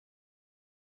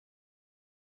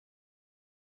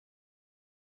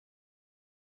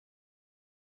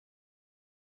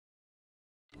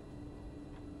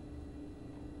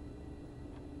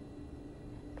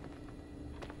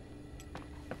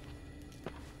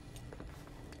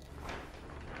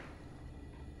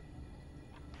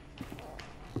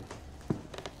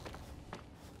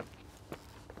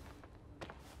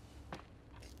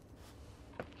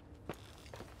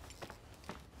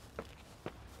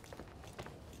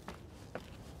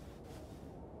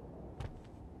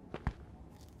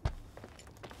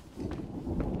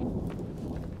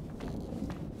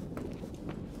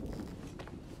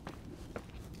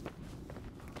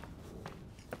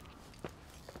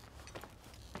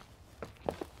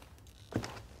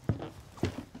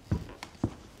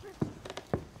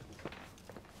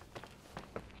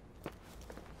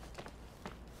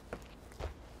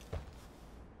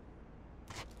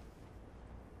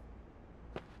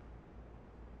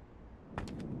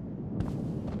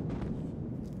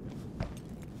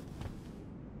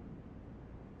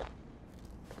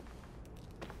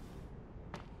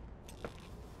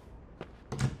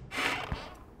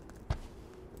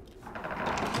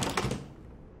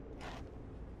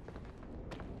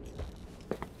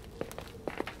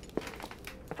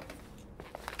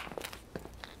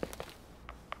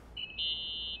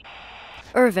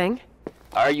Irving.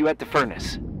 Are you at the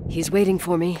furnace? He's waiting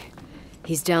for me.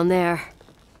 He's down there.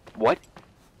 What?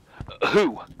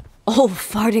 Who? Old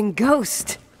farting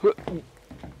ghost.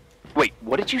 Wait,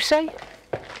 what did you say?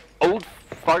 Old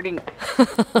farting...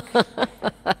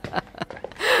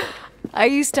 I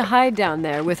used to hide down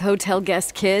there with hotel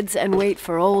guest kids and wait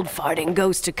for old farting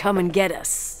ghost to come and get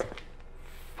us.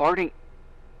 Farting...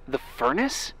 the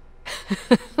furnace?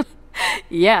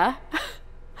 Yeah.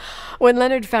 When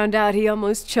Leonard found out, he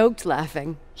almost choked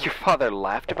laughing. Your father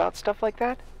laughed about stuff like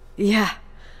that? Yeah.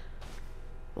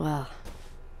 Well,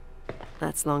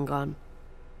 that's long gone.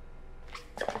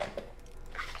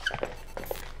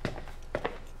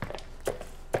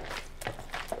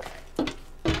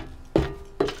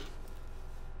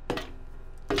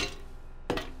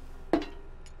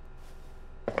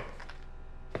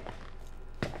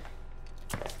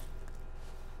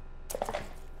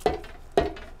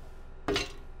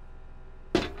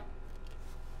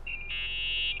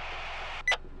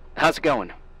 How's it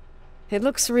going? It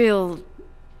looks real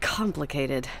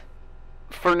complicated.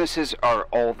 Furnaces are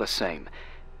all the same.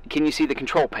 Can you see the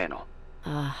control panel?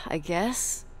 I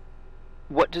guess?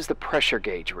 What does the pressure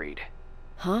gauge read?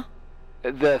 Huh?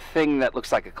 The thing that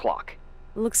looks like a clock.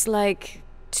 Looks like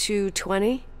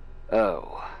 220?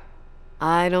 Oh.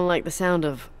 I don't like the sound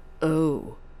of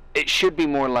oh. It should be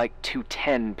more like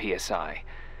 210 psi.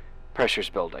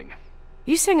 Pressure's building.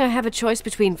 You saying I have a choice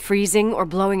between freezing or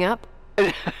blowing up?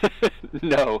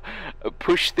 No.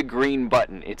 Push the green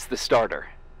button. It's the starter.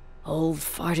 Old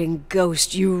farting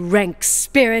ghost, you rank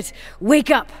spirit! Wake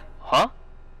up! Huh?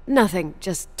 Nothing,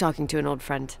 just talking to an old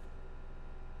friend.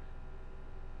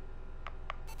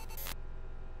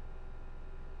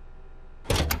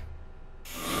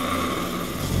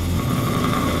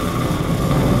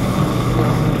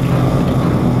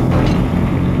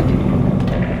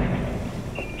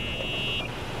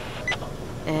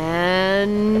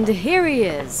 And here he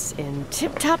is, in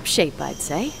tip-top shape, I'd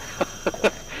say.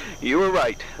 You were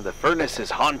right. The furnace is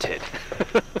haunted.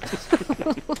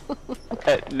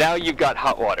 Now you've got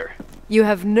hot water. You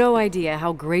have no idea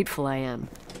how grateful I am.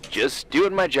 Just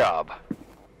doing my job.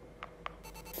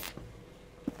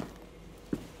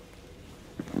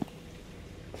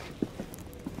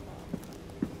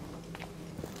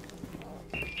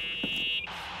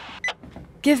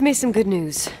 Give me some good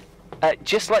news.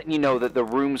 Just letting you know that the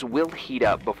rooms will heat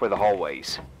up before the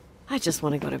hallways. I just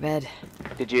want to go to bed.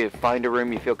 Did you find a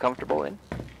room you feel comfortable in?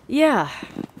 Yeah,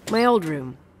 my old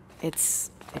room.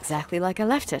 It's exactly like I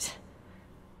left it.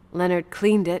 Leonard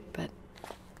cleaned it, but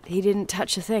he didn't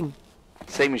touch a thing.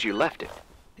 Same as you left it.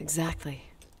 Exactly.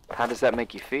 How does that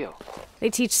make you feel? They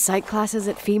teach psych classes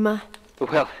at FEMA.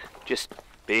 Well, just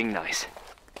being nice.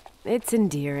 It's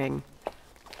endearing.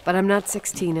 But I'm not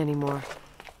 16 anymore.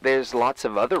 There's lots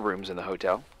of other rooms in the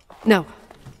hotel. No,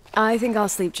 I think I'll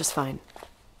sleep just fine.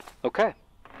 Okay.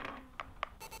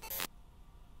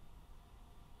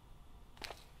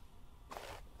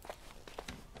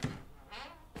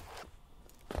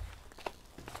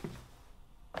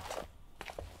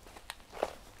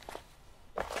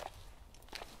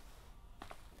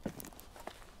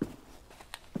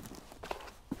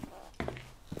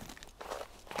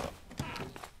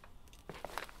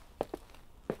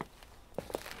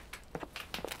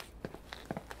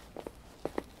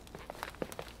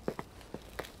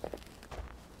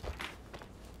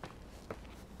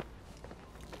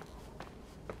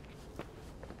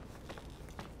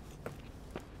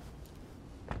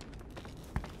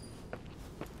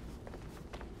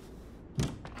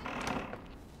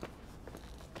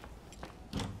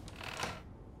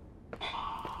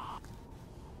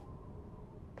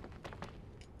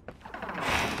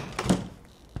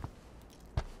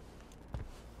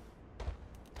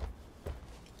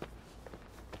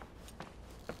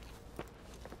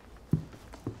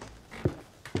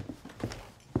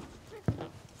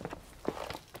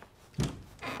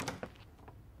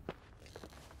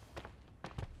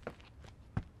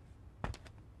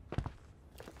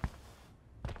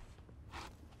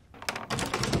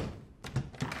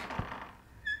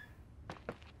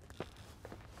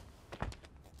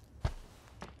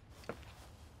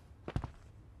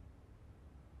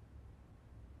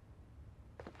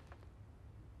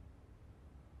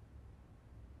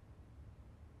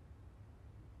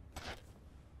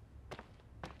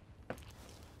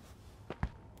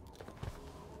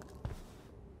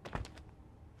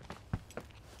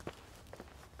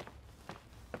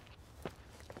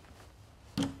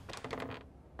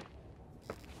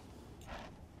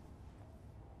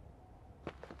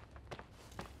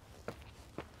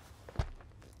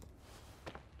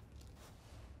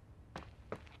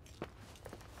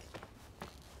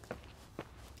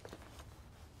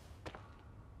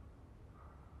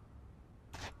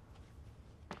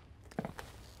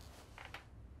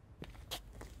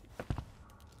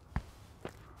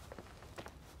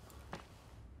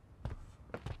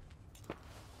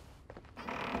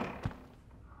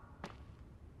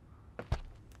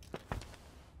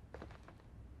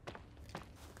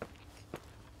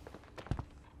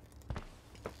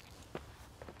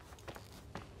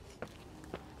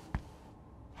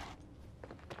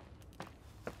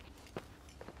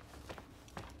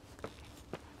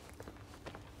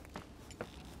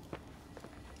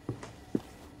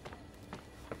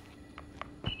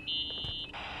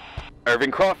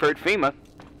 Irving Crawford, FEMA.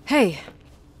 Hey,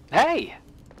 Hey!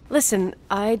 listen,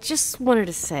 I just wanted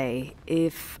to say,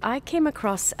 if I came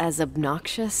across as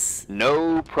obnoxious,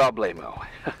 No problemo.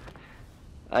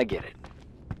 I get it.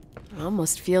 it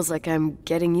almost feels like I'm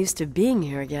getting used to being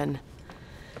here again.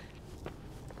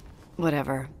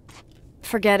 Whatever.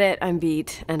 Forget it, I'm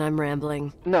beat, and I'm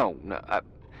rambling. No.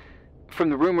 From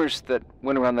the rumors that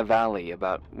went around the valley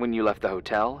about when you left the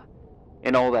hotel,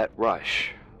 and all that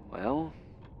rush, well...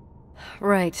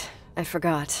 Right, I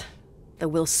forgot. The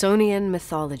Wilsonian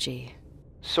mythology.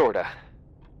 Sorta.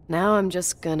 Now I'm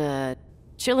just gonna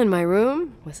chill in my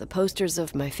room with the posters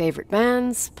of my favorite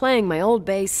bands, playing my old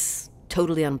bass,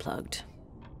 totally unplugged.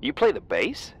 You play the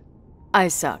bass? I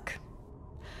suck.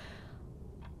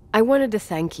 I wanted to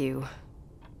thank you.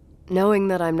 Knowing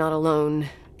that I'm not alone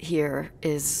here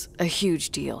is a huge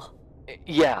deal.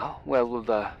 Yeah,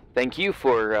 well, thank you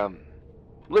for,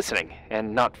 listening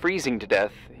and not freezing to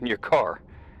death in your car.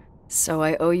 So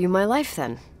I owe you my life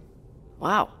then.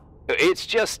 Wow. It's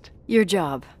just... Your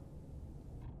job.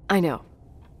 I know.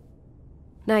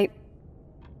 Night.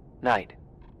 Night.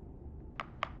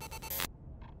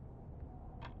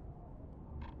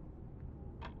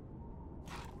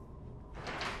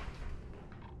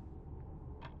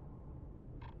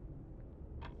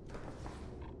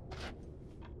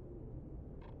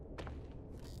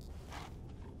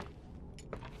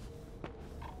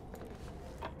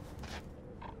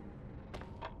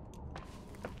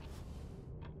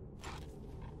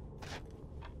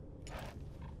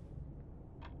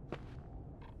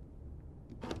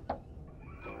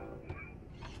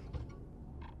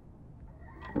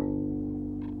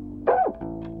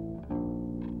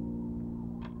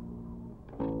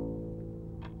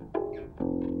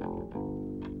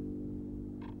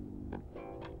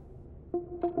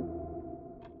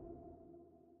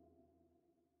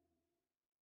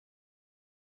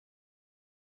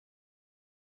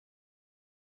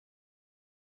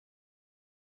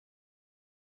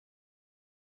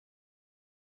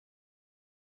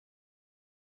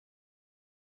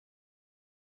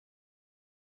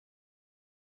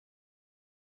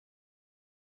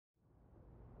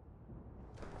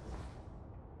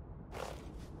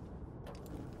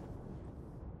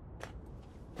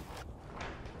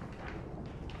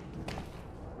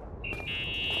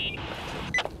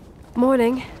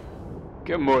 Morning.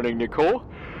 Good morning, Nicole.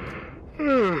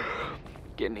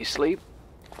 Get any sleep?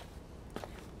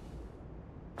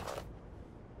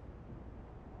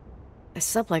 I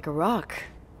slept like a rock.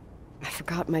 I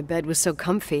forgot my bed was so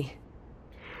comfy.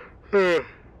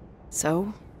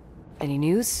 So, any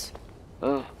news?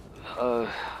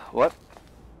 What?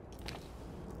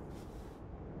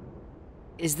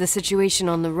 Is the situation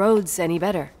on the roads any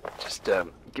better? Just,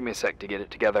 give me a sec to get it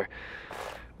together.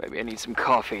 Maybe I need some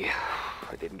coffee.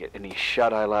 I didn't get any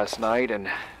shut-eye last night, and...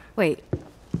 Wait,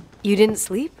 you didn't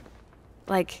sleep?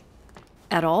 Like,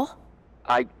 at all?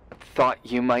 I thought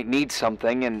you might need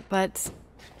something, and... But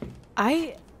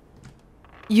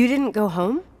you didn't go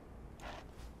home?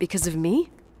 Because of me?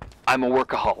 I'm a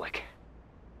workaholic.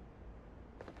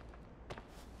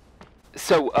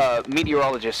 So,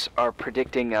 meteorologists are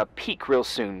predicting a peak real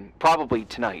soon, probably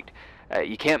tonight.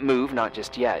 You can't move, not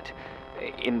just yet.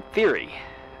 In theory,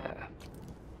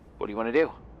 what do you want to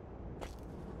do?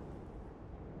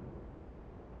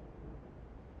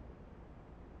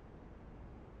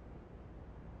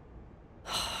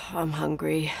 I'm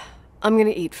hungry. I'm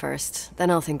gonna eat first, then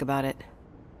I'll think about it.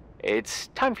 It's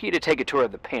time for you to take a tour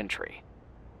of the pantry.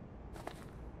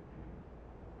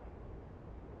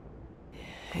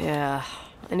 Yeah,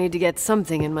 I need to get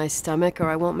something in my stomach or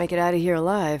I won't make it out of here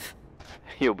alive.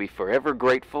 You'll be forever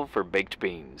grateful for baked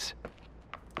beans.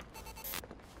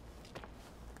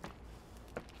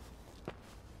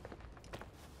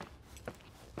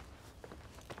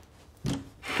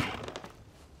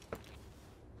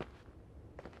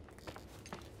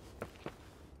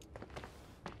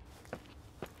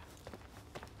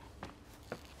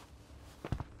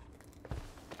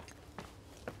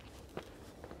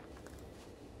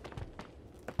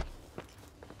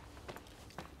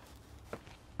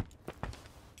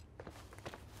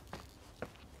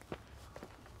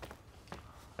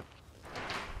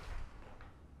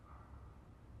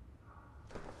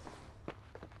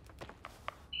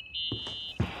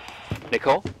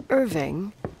 Nicole?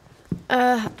 Irving,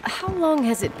 how long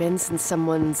has it been since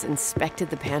someone's inspected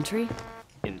the pantry?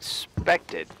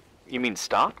 Inspected? You mean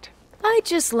stocked? I'd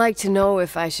just like to know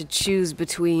if I should choose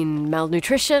between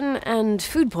malnutrition and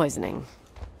food poisoning.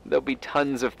 There'll be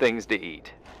tons of things to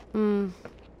eat.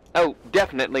 Oh,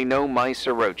 definitely no mice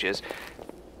or roaches.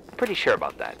 Pretty sure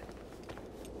about that.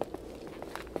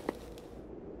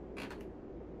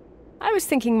 I was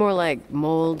thinking more like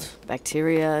mold,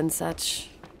 bacteria, and such.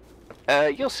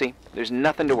 You'll see. There's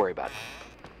nothing to worry about.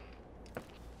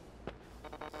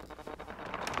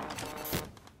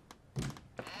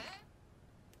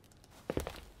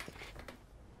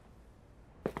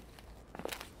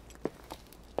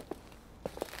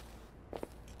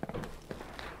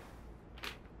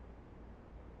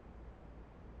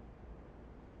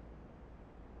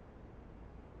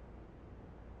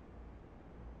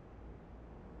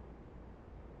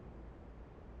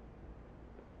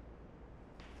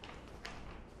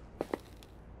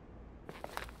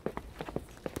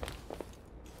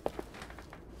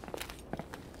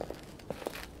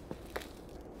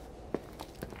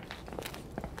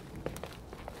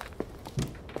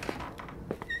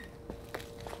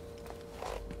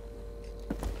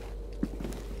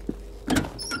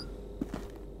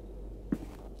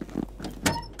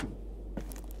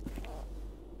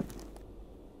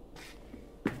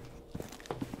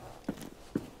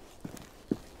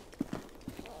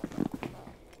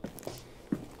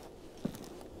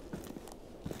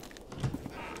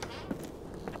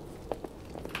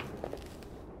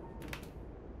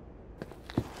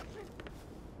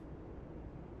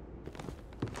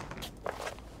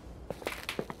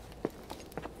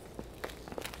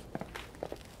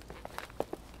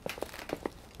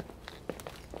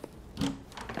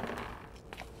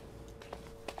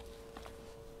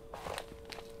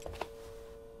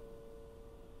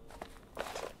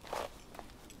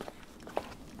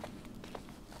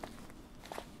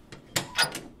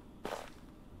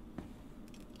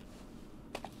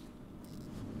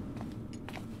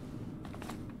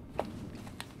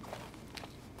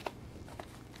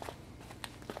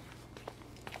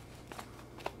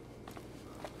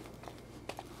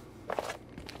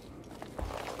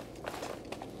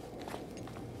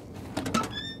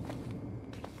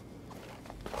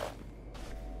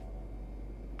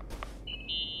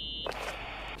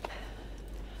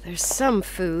 There's some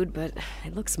food, but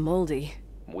it looks moldy.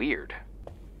 Weird.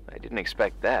 I didn't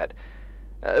expect that.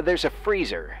 There's a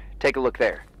freezer. Take a look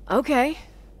there. Okay.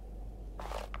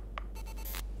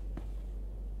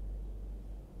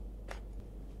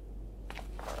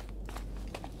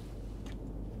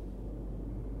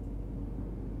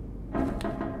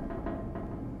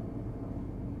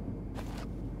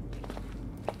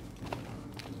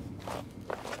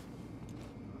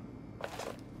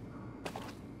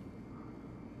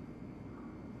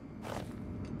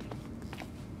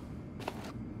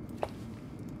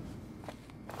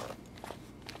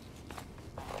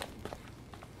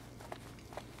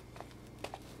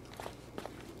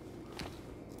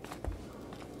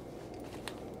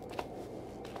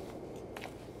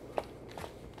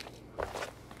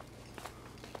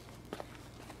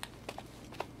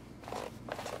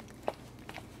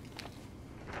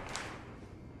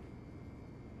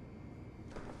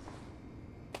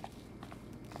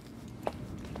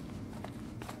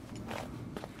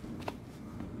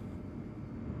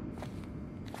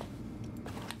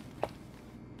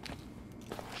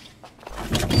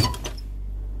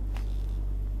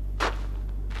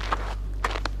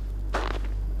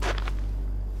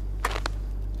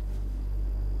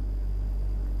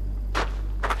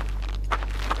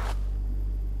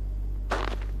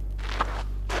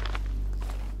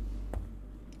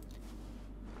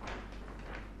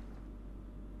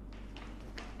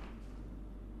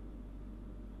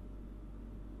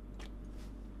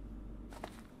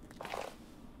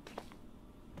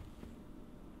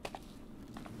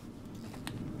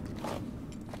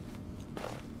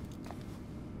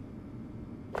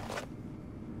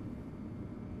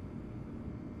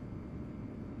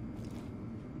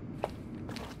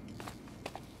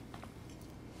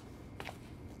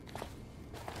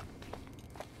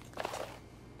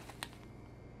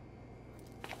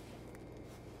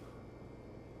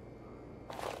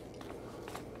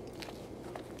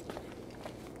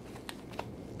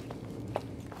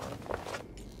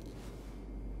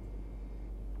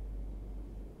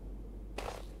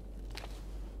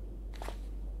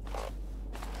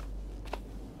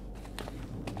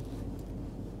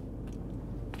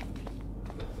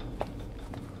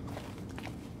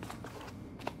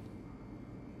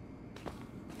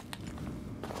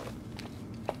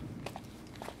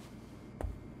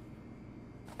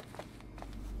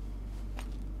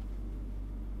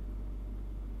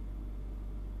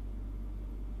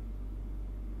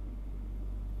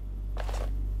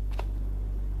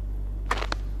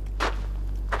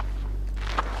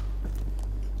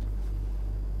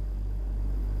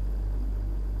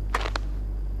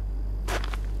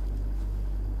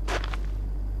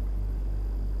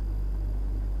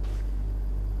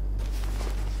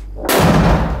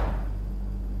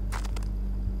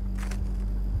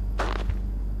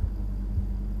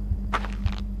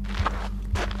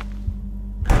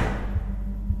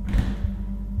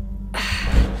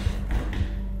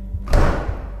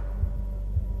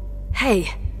 Hey,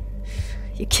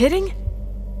 you kidding?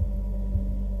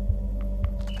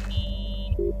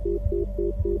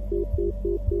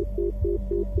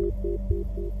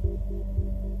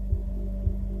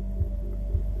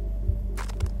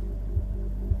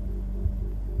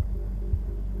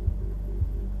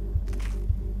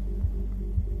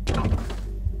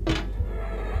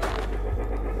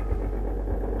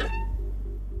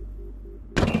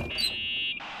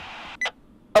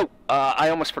 Oh, I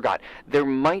almost forgot. There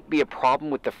might be a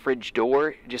problem with the fridge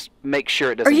door. Just make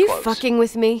sure it doesn't Are you close. fucking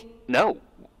with me? No.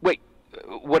 Wait,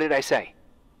 what did I say?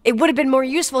 It would have been more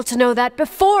useful to know that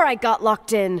before I got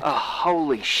locked in. Oh,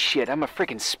 holy shit, I'm a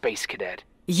freaking space cadet.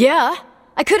 Yeah,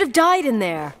 I could have died in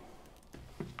there.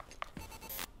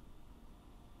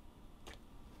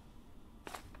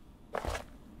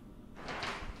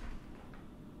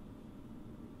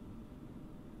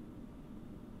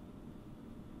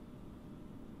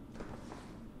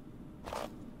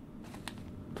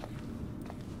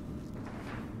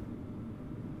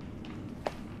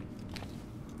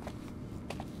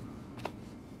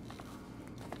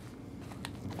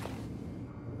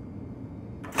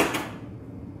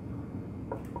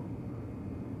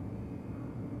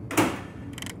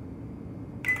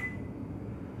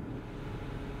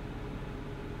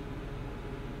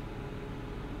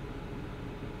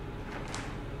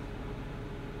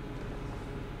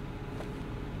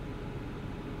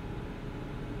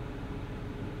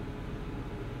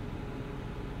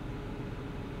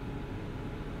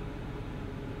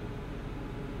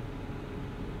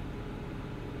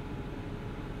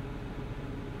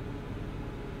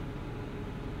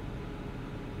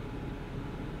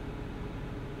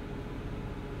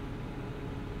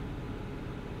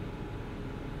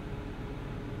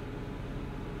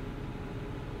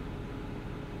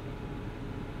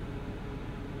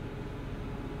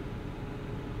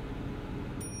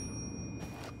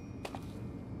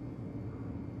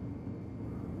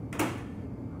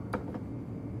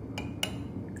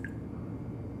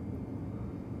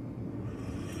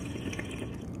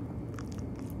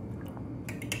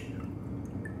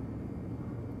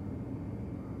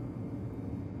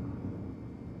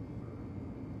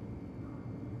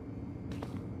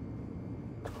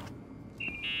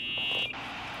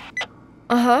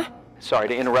 Uh-huh. Sorry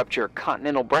to interrupt your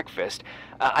continental breakfast.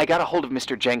 I got a hold of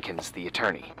Mr. Jenkins, the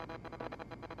attorney.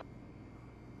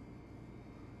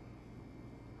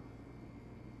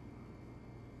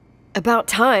 About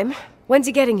time. When's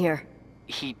he getting here?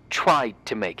 He tried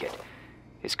to make it.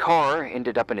 His car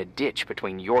ended up in a ditch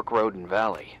between York Road and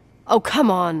Valley. Oh,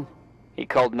 come on. He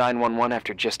called 911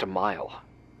 after just a mile.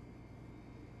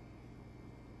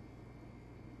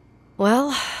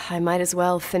 Well, I might as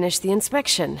well finish the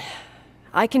inspection.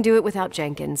 I can do it without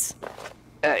Jenkins.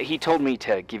 He told me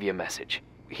to give you a message.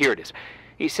 Here it is.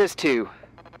 He says to...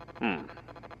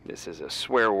 This is a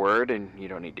swear word, and you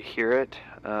don't need to hear it.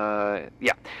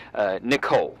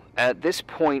 Nicole, at this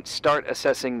point, start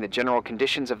assessing the general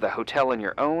conditions of the hotel on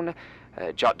your own.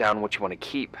 Jot down what you want to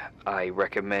keep. I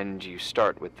recommend you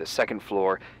start with the second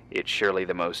floor. It's surely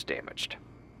the most damaged.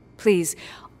 Please,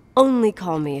 only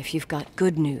call me if you've got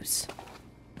good news.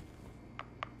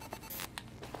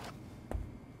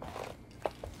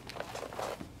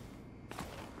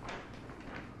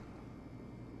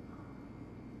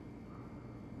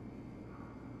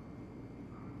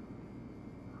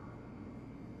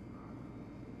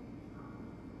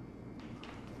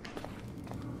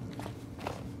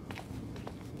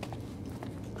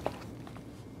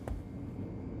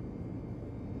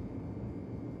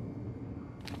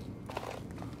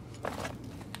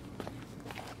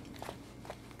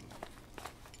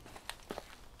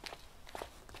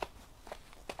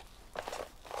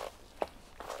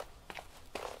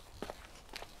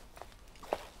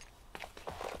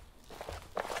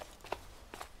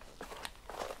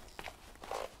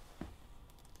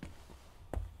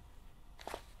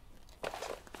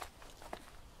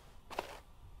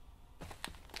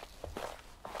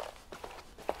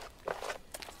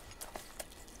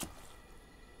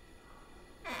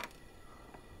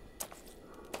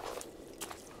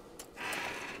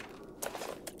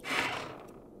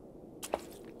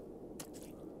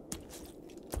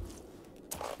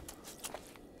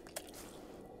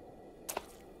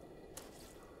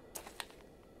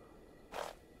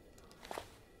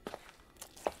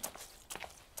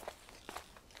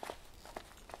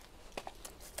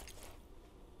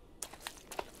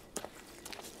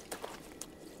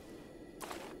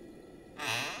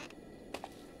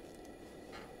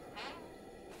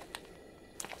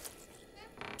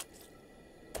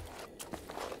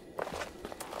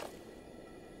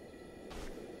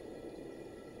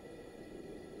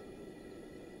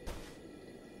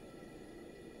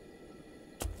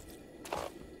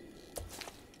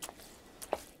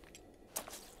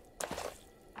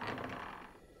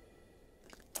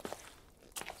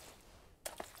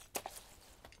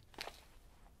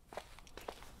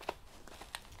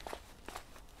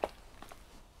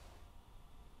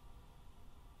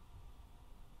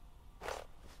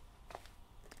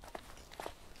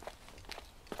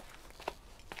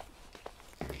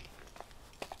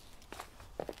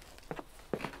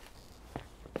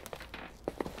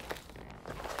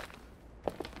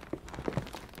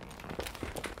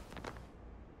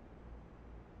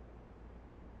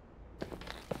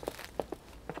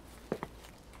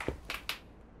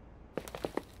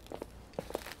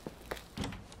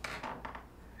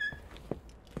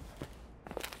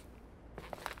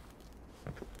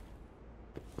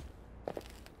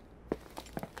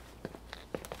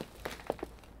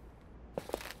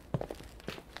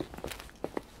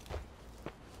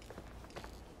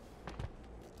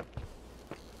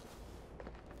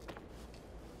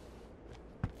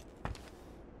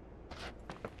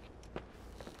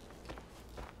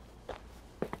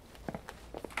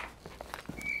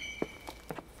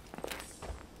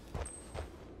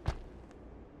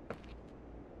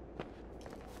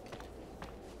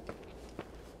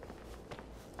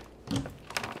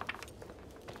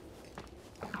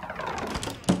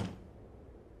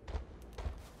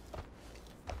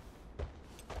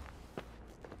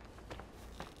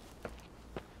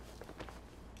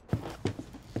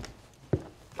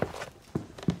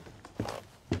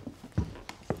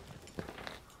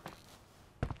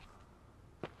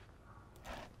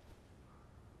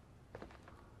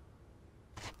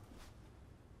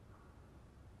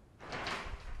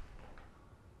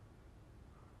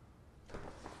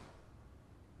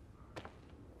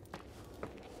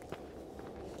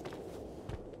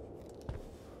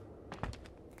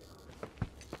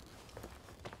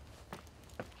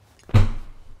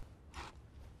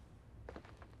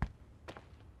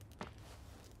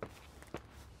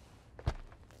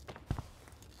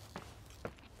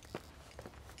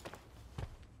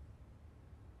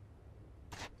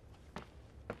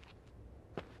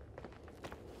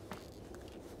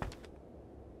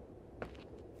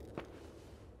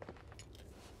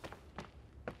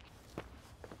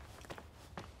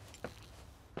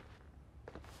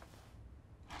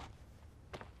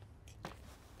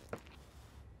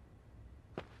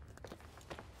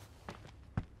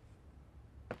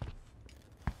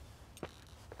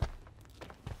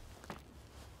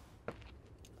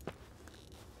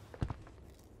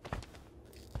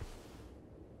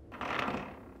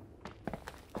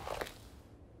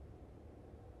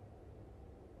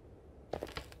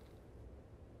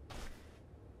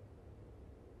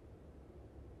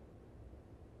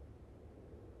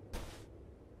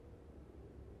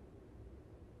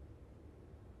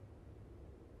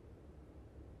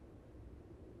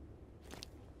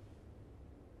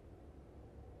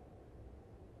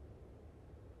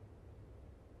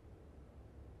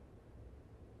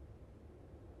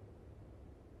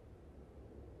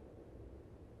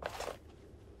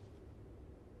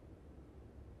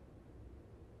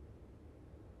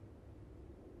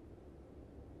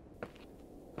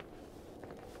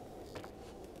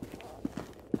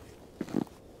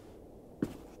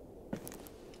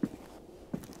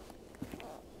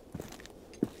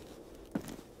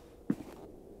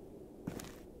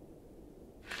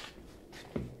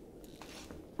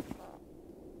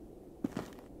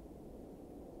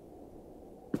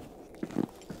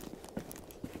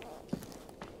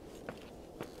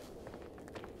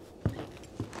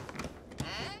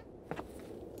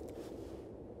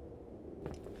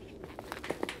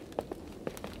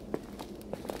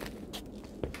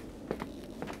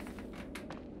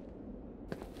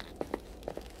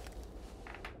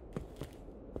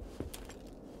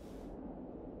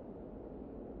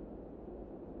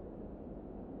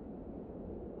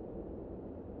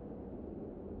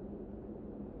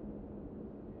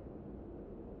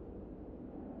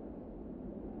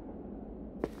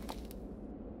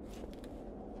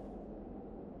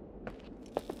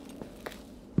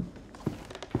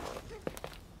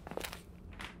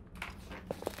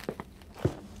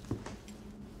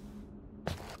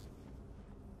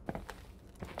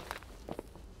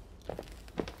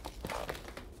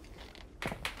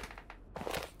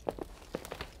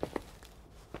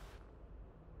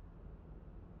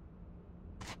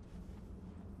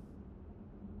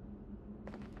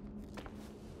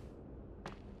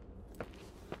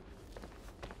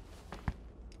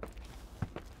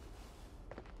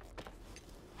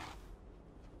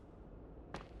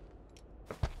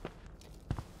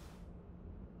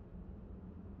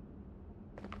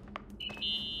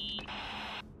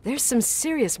 There's some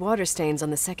serious water stains on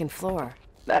the second floor.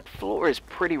 That floor is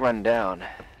pretty run down.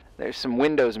 There's some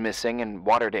windows missing and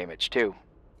water damage, too.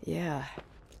 Yeah.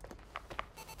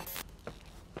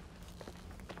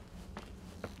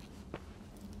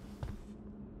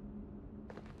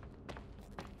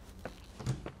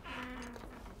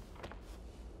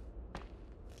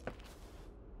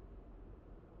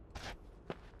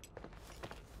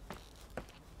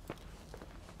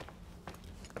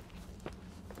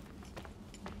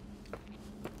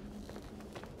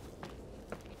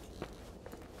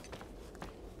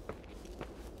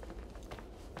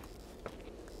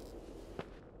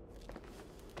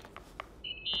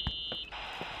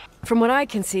 From what I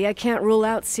can see, I can't rule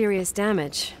out serious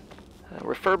damage.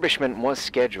 Refurbishment was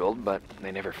scheduled, but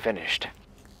they never finished.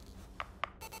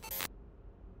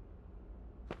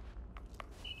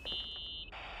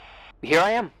 Here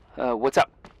I am. What's up?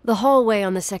 The hallway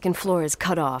on the second floor is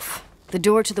cut off. The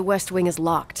door to the west wing is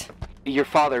locked. Your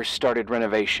father started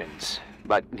renovations,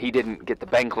 but he didn't get the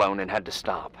bank loan and had to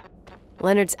stop.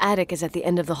 Leonard's attic is at the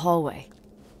end of the hallway.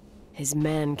 His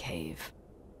man cave.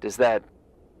 Does that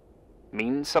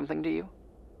mean something to you?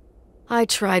 I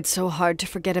tried so hard to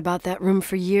forget about that room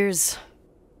for years.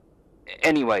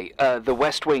 Anyway, the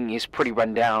west wing is pretty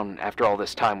run down after all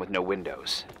this time with no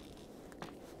windows.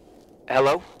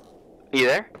 Hello? You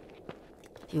there?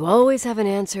 You always have an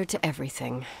answer to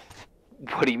everything.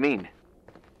 What do you mean?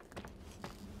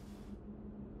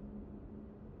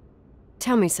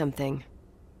 Tell me something.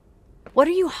 What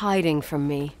are you hiding from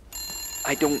me?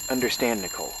 I don't understand,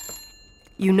 Nicole.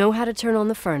 You know how to turn on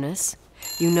the furnace.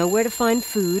 You know where to find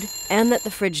food, and that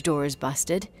the fridge door is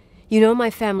busted. You know my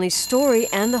family's story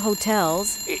and the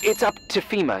hotels. It's up to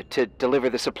FEMA to deliver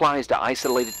the supplies to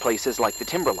isolated places like the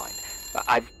Timberline.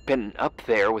 I've been up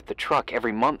there with the truck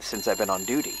every month since I've been on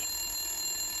duty.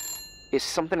 Is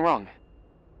something wrong?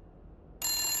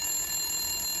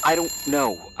 I don't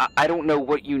know. I don't know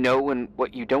what you know and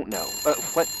what you don't know.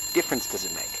 What difference does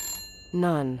it make?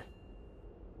 None.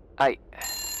 I'm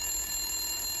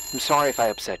sorry if I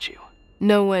upset you.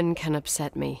 No one can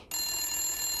upset me.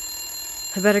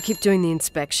 I better keep doing the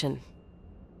inspection.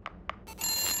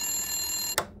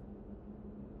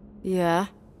 Yeah?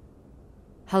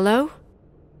 Hello?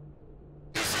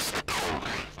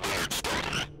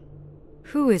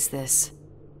 Who is this?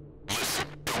 Listen,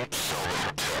 don't sell the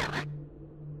hotel.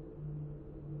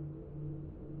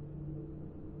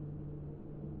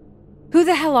 Who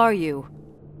the hell are you?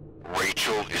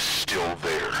 Rachel is still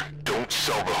there. Don't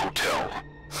sell the hotel.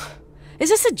 Is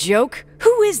this a joke?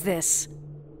 Who is this?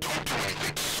 Don't do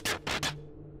anything stupid.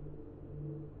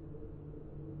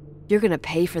 You're gonna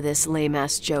pay for this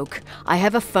lame-ass joke. I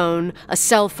have a phone, a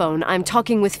cell phone. I'm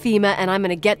talking with FEMA, and I'm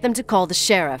gonna get them to call the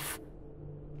sheriff.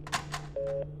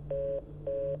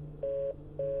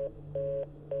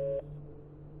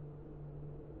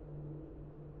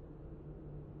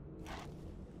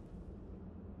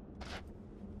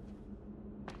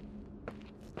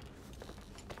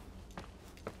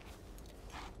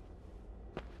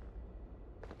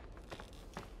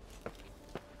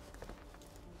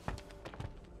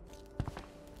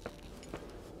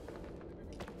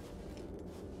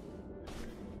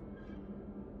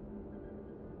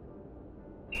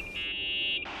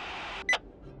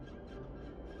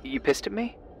 You pissed at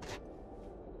me?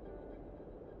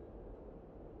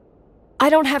 I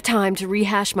don't have time to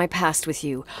rehash my past with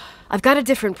you. I've got a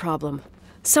different problem.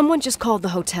 Someone just called the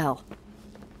hotel.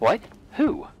 What?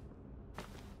 Who?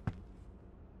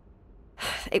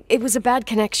 It was a bad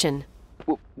connection.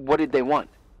 What did they want?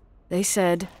 They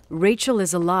said, Rachel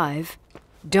is alive.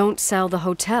 Don't sell the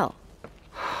hotel.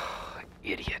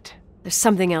 Idiot. There's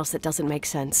something else that doesn't make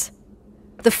sense.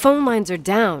 The phone lines are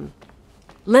down.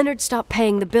 Leonard stopped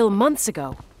paying the bill months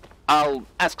ago. I'll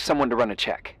ask someone to run a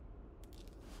check.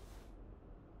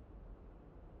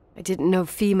 I didn't know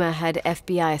FEMA had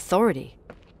FBI authority.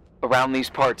 Around these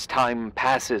parts, time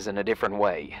passes in a different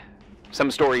way.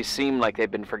 Some stories seem like they've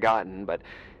been forgotten, but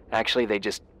actually they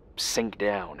just sink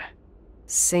down.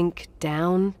 Sink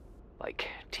down? Like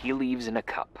tea leaves in a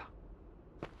cup.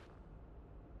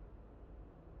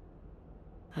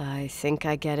 I think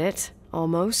I get it,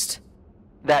 almost.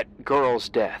 That girl's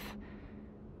death,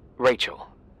 Rachel,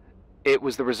 it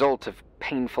was the result of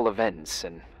painful events,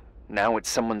 and now it's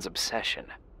someone's obsession.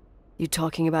 You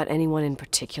talking about anyone in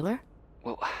particular?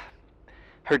 Well,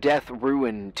 her death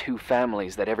ruined two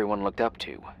families that everyone looked up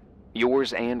to.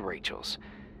 Yours and Rachel's.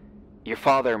 Your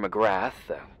father, McGrath,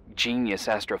 a genius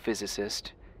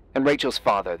astrophysicist, and Rachel's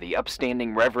father, the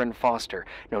upstanding Reverend Foster,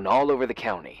 known all over the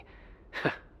county.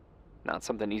 Not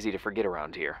something easy to forget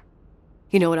around here.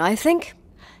 You know what I think?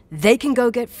 They can go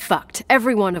get fucked,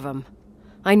 every one of them.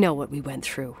 I know what we went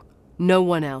through. No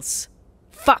one else.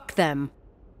 Fuck them.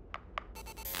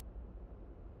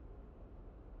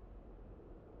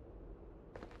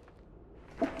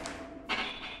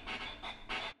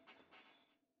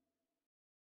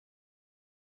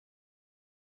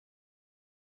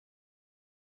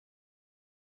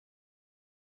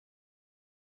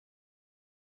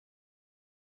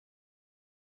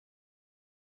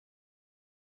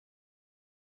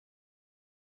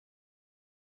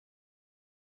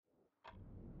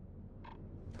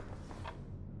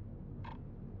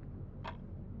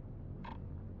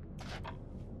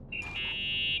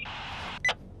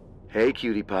 Hey,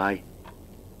 cutie pie.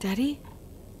 Daddy?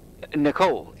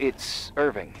 Nicole, it's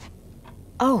Irving.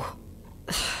 Oh,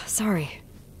 sorry.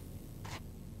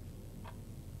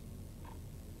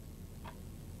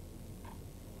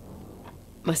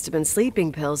 Must have been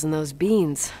sleeping pills and those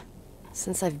beans.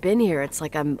 Since I've been here, it's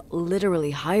like I'm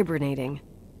literally hibernating.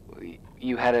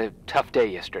 You had a tough day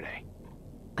yesterday.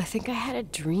 I think I had a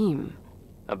dream.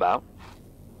 About?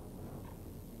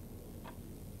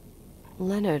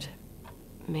 Leonard,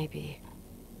 maybe.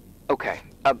 Okay,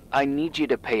 I need you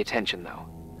to pay attention, though.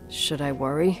 Should I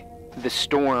worry? The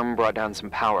storm brought down some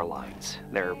power lines.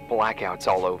 There are blackouts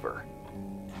all over.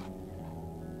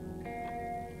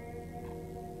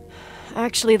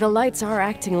 Actually, the lights are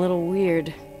acting a little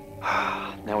weird.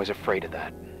 I was afraid of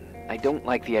that. I don't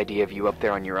like the idea of you up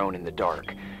there on your own in the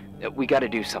dark. We gotta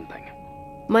do something.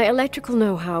 My electrical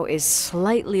know-how is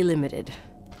slightly limited.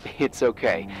 It's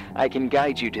okay. I can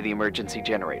guide you to the emergency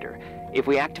generator. If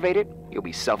we activate it, you'll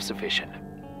be self-sufficient.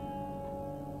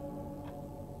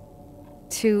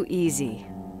 Too easy.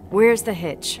 Where's the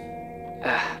hitch?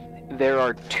 There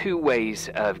are two ways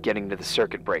of getting to the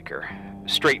circuit breaker.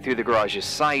 Straight through the garage's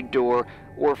side door,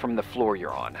 or from the floor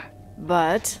you're on.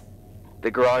 But...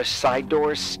 The garage side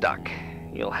door is stuck.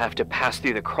 You'll have to pass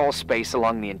through the crawl space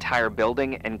along the entire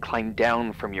building and climb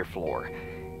down from your floor.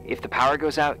 If the power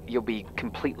goes out, you'll be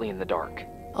completely in the dark.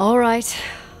 all right.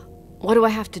 What do I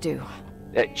have to do?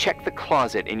 Check the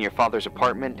closet in your father's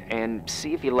apartment and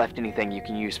see if he left anything you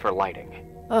can use for lighting.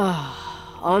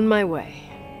 On my way.